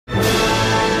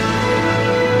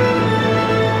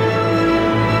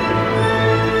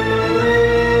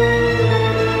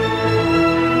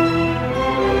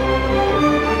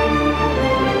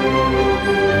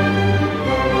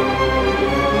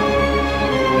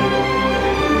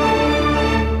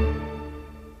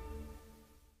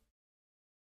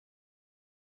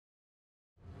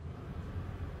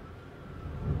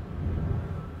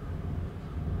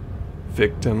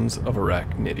victims of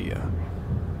Arachnidia.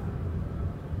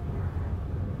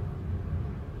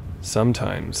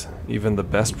 Sometimes, even the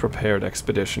best prepared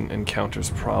expedition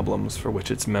encounters problems for which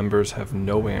its members have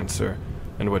no answer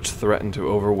and which threaten to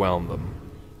overwhelm them.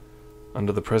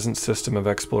 Under the present system of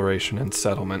exploration and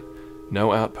settlement,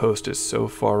 no outpost is so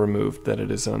far removed that it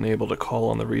is unable to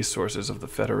call on the resources of the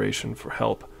Federation for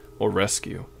help or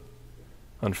rescue.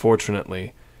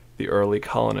 Unfortunately, the early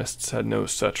colonists had no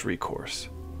such recourse.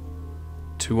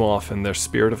 Too often, their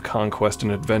spirit of conquest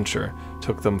and adventure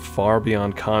took them far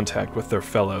beyond contact with their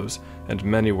fellows, and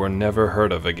many were never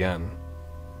heard of again.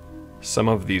 Some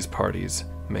of these parties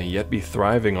may yet be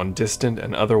thriving on distant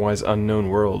and otherwise unknown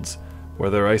worlds,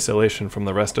 where their isolation from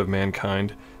the rest of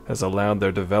mankind has allowed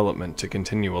their development to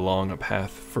continue along a path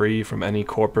free from any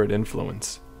corporate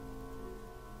influence.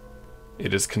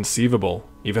 It is conceivable,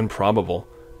 even probable,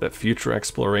 that future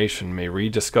exploration may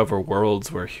rediscover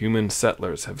worlds where human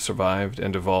settlers have survived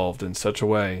and evolved in such a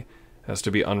way as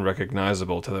to be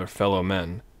unrecognizable to their fellow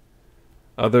men.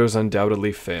 Others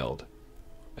undoubtedly failed,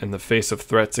 in the face of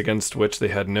threats against which they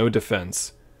had no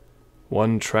defense.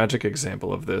 One tragic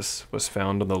example of this was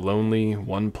found on the lonely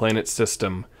one-planet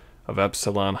system of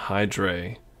Epsilon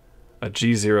Hydrae, a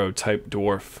G0 type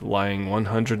dwarf lying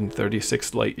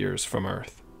 136 light-years from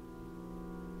Earth.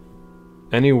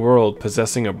 Any world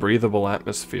possessing a breathable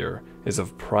atmosphere is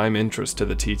of prime interest to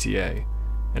the TTA,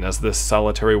 and as this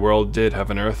solitary world did have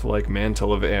an Earth-like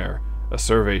mantle of air, a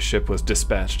survey ship was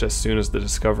dispatched as soon as the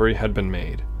discovery had been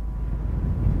made.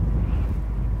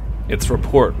 Its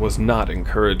report was not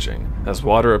encouraging, as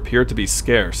water appeared to be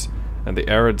scarce, and the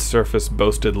arid surface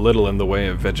boasted little in the way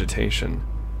of vegetation.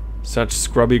 Such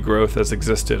scrubby growth as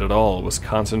existed at all was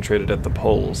concentrated at the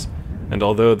poles, and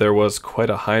although there was quite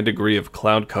a high degree of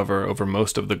cloud cover over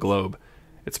most of the globe,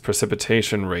 its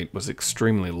precipitation rate was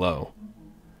extremely low.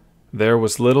 There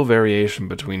was little variation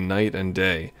between night and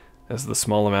day, as the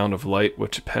small amount of light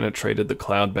which penetrated the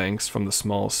cloud banks from the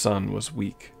small sun was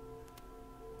weak.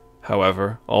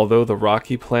 However, although the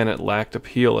rocky planet lacked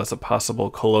appeal as a possible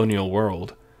colonial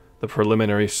world, the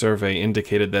preliminary survey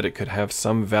indicated that it could have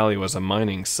some value as a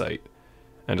mining site,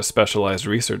 and a specialized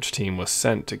research team was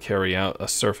sent to carry out a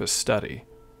surface study.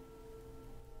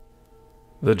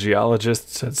 The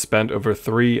geologists had spent over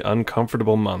 3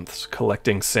 uncomfortable months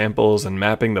collecting samples and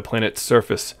mapping the planet's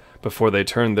surface before they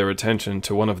turned their attention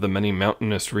to one of the many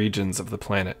mountainous regions of the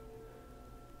planet.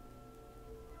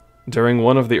 During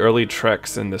one of the early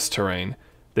treks in this terrain,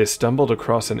 they stumbled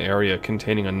across an area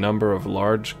containing a number of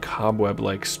large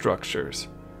cobweb-like structures.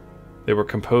 They were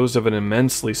composed of an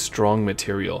immensely strong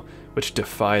material which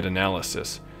defied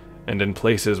analysis, and in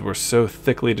places were so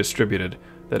thickly distributed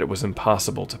that it was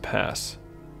impossible to pass.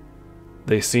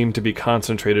 They seemed to be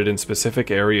concentrated in specific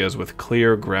areas with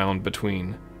clear ground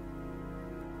between.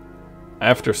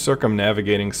 After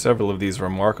circumnavigating several of these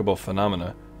remarkable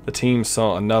phenomena, the team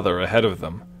saw another ahead of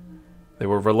them. They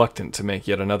were reluctant to make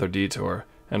yet another detour,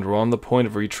 and were on the point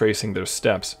of retracing their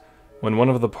steps, when one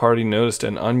of the party noticed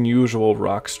an unusual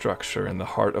rock structure in the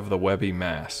heart of the webby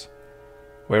mass.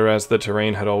 Whereas the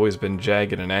terrain had always been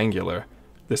jagged and angular,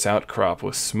 this outcrop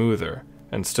was smoother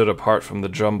and stood apart from the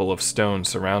jumble of stone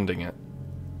surrounding it.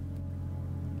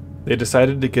 They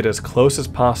decided to get as close as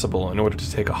possible in order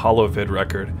to take a holovid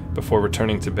record before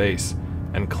returning to base,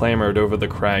 and clambered over the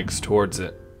crags towards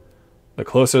it. The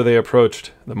closer they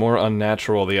approached, the more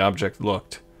unnatural the object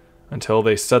looked, until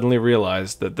they suddenly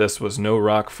realized that this was no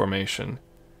rock formation.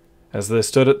 As they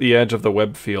stood at the edge of the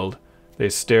web field, they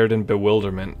stared in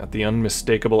bewilderment at the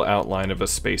unmistakable outline of a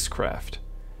spacecraft.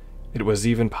 It was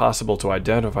even possible to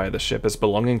identify the ship as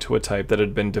belonging to a type that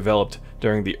had been developed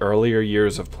during the earlier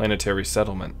years of planetary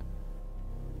settlement.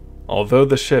 Although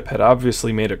the ship had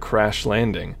obviously made a crash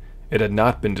landing, it had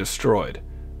not been destroyed,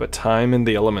 but time and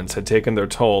the elements had taken their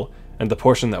toll, and the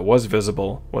portion that was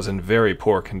visible was in very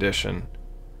poor condition.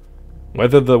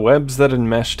 Whether the webs that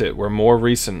enmeshed it were more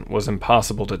recent was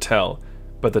impossible to tell,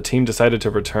 but the team decided to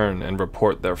return and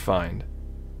report their find.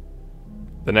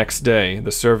 The next day,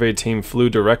 the survey team flew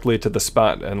directly to the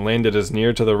spot and landed as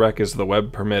near to the wreck as the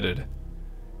web permitted.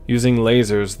 Using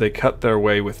lasers, they cut their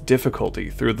way with difficulty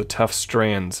through the tough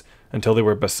strands until they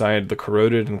were beside the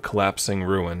corroded and collapsing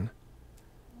ruin.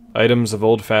 Items of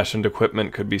old-fashioned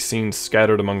equipment could be seen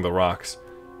scattered among the rocks,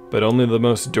 but only the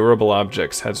most durable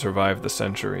objects had survived the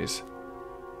centuries.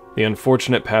 The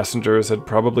unfortunate passengers had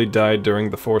probably died during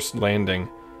the forced landing,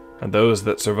 and those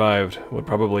that survived would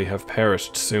probably have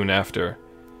perished soon after,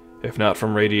 if not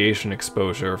from radiation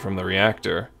exposure from the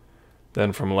reactor,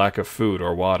 then from lack of food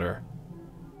or water.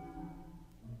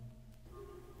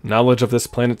 Knowledge of this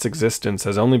planet's existence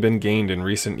has only been gained in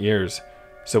recent years,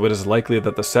 so it is likely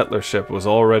that the settler ship was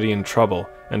already in trouble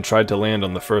and tried to land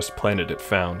on the first planet it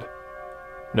found.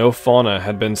 No fauna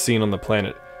had been seen on the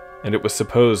planet, and it was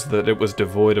supposed that it was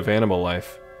devoid of animal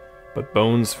life, but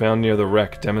bones found near the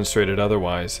wreck demonstrated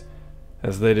otherwise,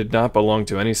 as they did not belong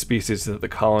to any species that the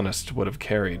colonists would have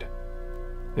carried.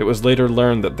 It was later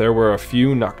learned that there were a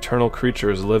few nocturnal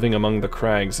creatures living among the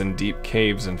crags in deep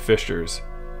caves and fissures.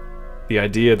 The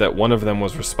idea that one of them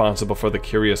was responsible for the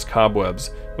curious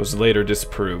cobwebs was later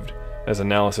disproved, as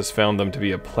analysis found them to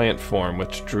be a plant form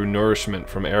which drew nourishment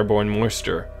from airborne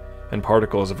moisture and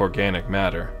particles of organic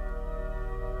matter.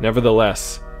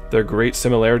 Nevertheless, their great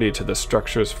similarity to the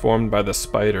structures formed by the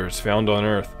spiders found on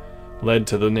Earth led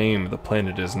to the name the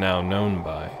planet is now known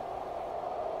by.